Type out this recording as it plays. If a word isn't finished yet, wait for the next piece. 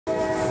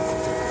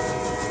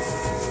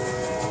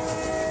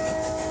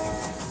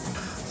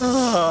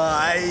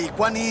Ai,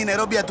 kwani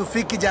Nairobi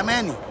hatufiki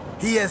jameni?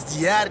 Hii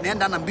SGR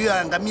nienda na mbio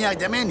ya ngamia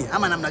jameni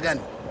ama namna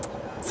gani?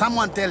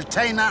 Someone tell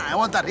China I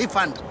want a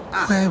refund.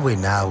 Wewe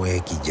nawe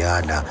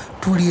kijana,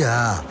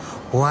 tulia.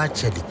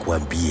 Wacha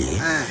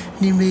nikwambie,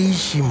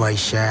 nimeishi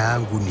maisha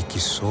yangu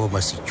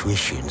nikisoma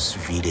situations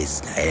vile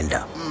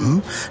zinaenda.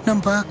 Na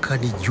mpaka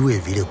nijue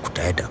vile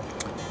kutaenda.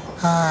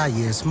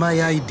 Yes,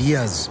 my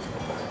ideas.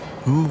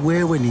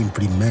 Wewe ni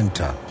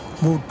implementer,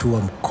 mtu wa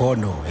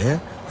mkono,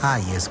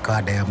 yes,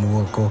 kada ya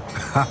muoko.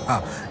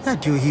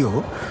 Ndio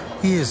hiyo.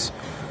 Yes.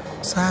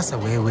 Sasa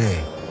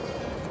wewe.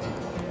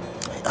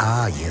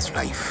 Yes,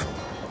 life.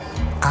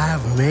 I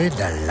have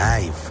made a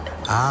life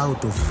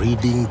out of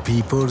reading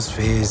people's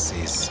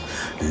faces,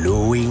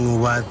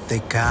 knowing what the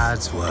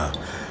cards were,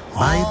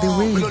 by the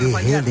way they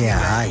held their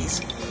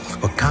eyes.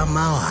 Come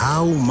out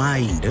how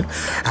mind,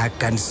 I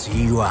can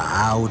see you are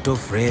out of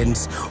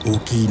friends.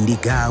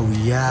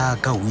 Ukinigawia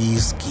ka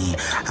whiskey,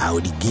 I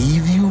would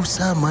give you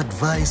some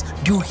advice.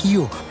 Ndio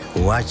hiyo.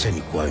 Wacha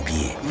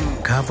nikwambie,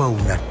 kama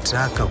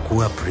unataka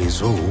kuwa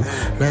preso,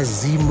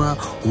 lazima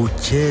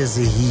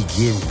ucheze hii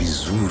game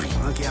vizuri.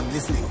 Okay, I'm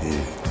listening.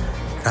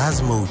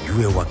 Lazima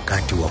ujue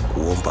wakati wa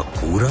kuomba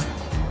kura.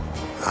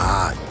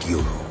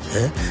 Ndio.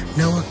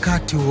 Na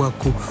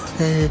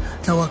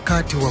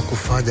wakati wa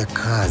kufanya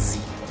kazi.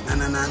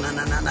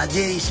 Na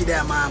je, shida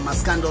ya ma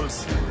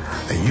scandals?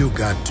 You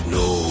got to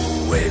know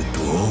when to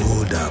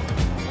hold up,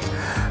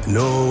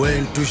 know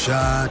when to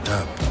shut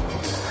up,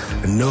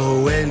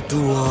 know when to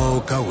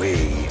walk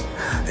away,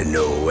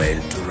 know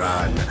when to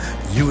run.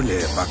 You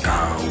never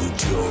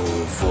count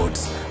your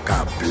votes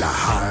kabla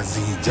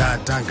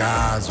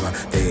hazijatangazwa.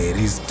 There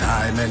is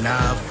time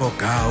enough for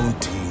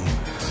counting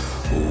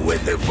when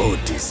the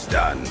vote is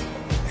done.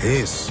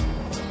 Yes.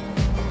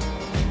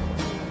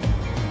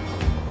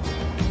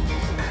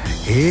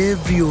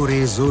 Every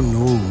Orezo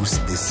knows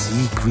the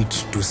secret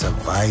to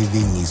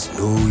surviving is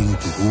knowing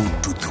who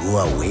to throw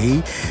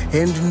away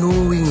and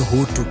knowing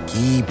who to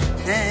keep.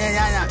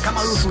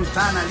 Kama yu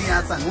sultana Ali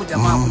Hassan, huja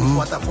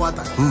mamu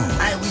fuata.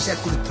 I wish I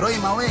could throw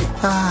him away.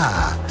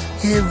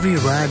 Every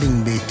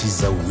running mate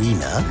is a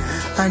winner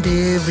and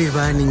every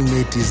running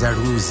mate is a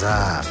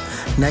loser.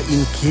 Na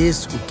in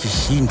case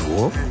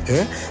ukishindwo,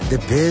 the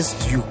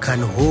best you can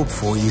hope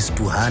for is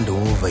to hand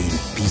over in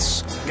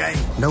peace. Guy.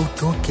 Na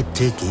utoke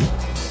teke.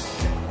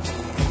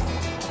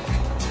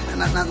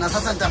 Na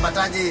sasa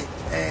nitapataje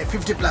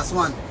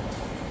 50+1?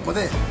 Mode?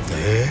 Mode?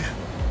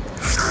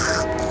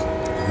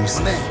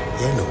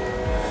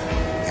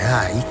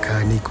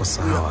 Ika niko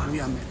sawa. We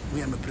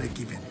are break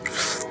even.